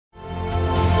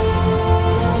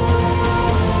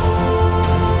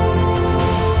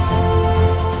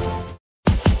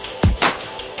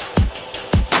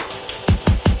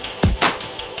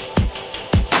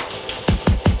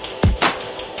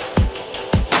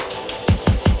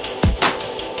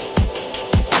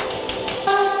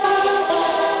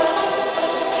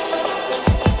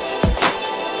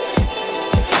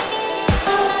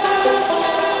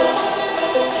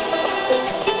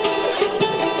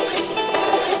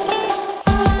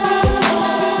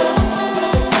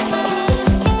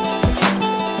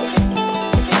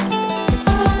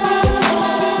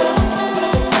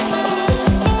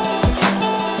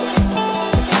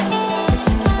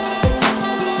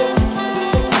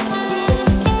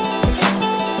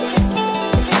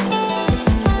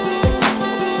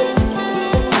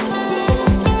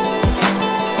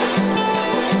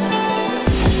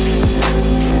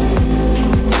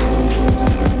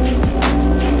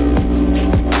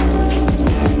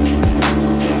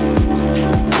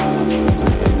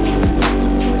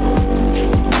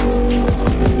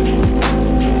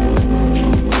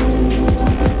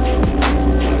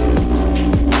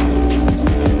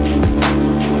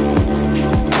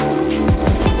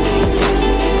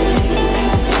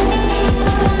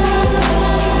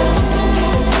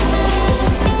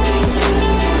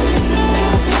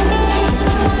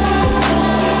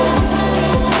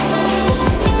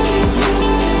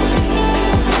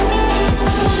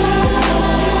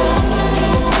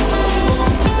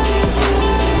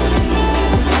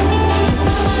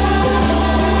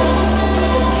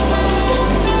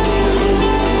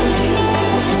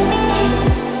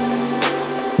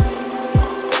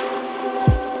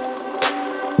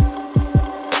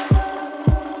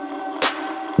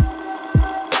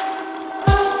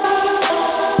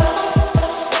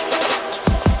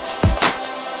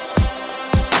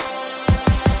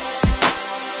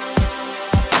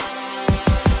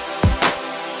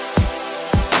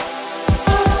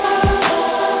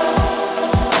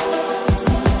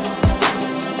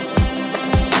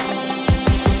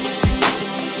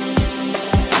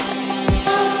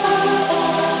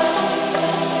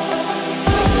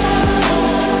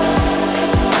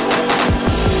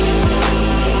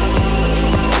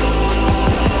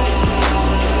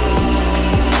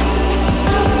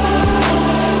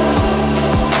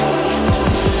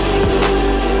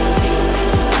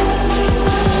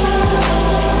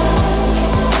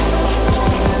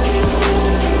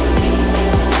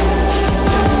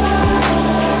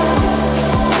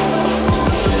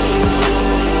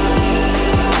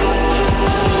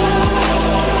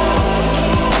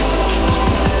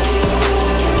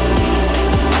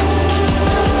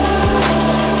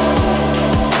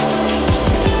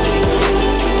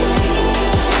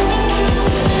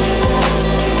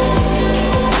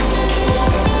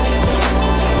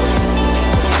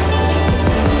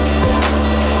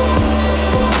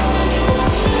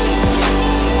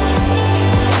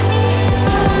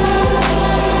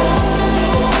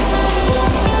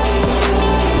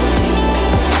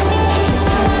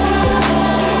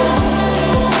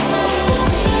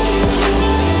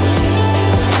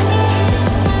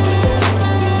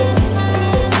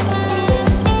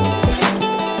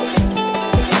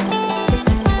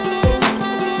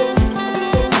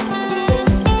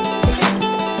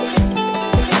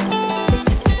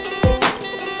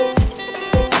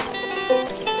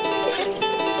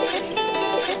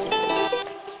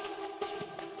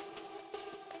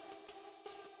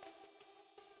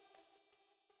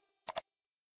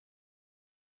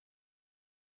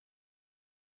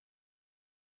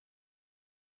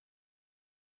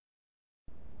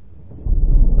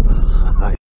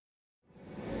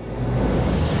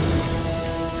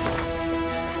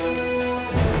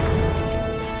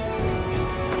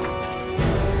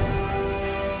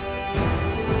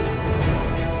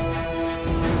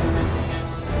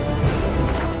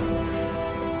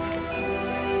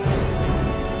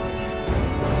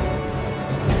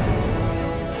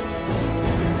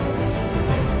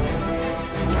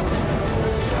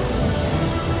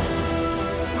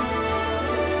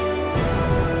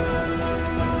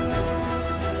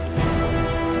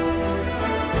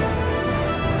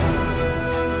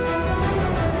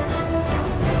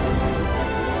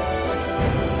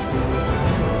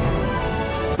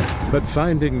But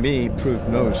finding me proved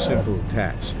no simple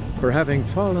task, for having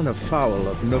fallen afoul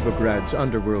of Novigrad's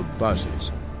underworld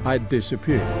bosses, I'd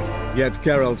disappeared. Yet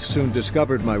Geralt soon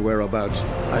discovered my whereabouts,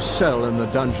 a cell in the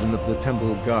dungeon of the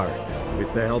Temple Guard.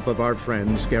 With the help of our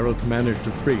friends, Geralt managed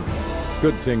to free me.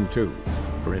 Good thing, too,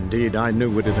 for indeed I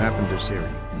knew what had happened to Ciri.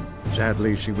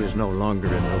 Sadly, she was no longer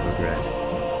in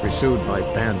Novigrad. Pursued by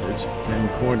bandits,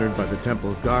 then cornered by the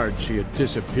Temple Guard, she had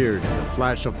disappeared in a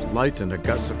flash of light and a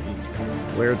gust of heat.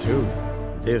 Where to?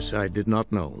 This I did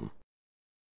not know.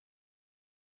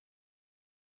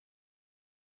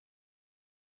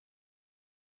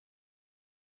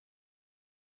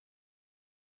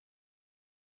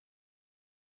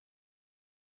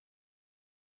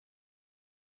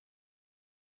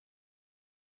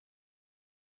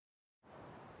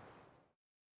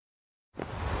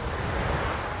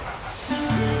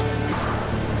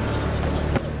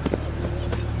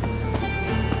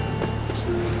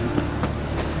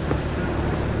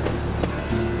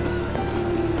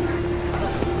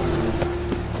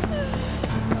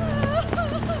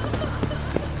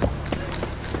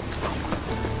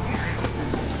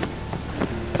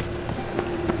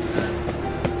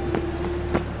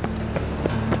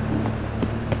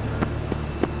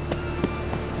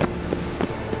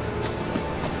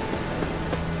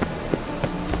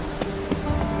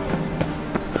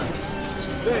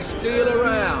 Best deal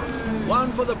around.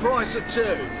 One for the price of two.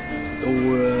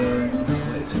 Or,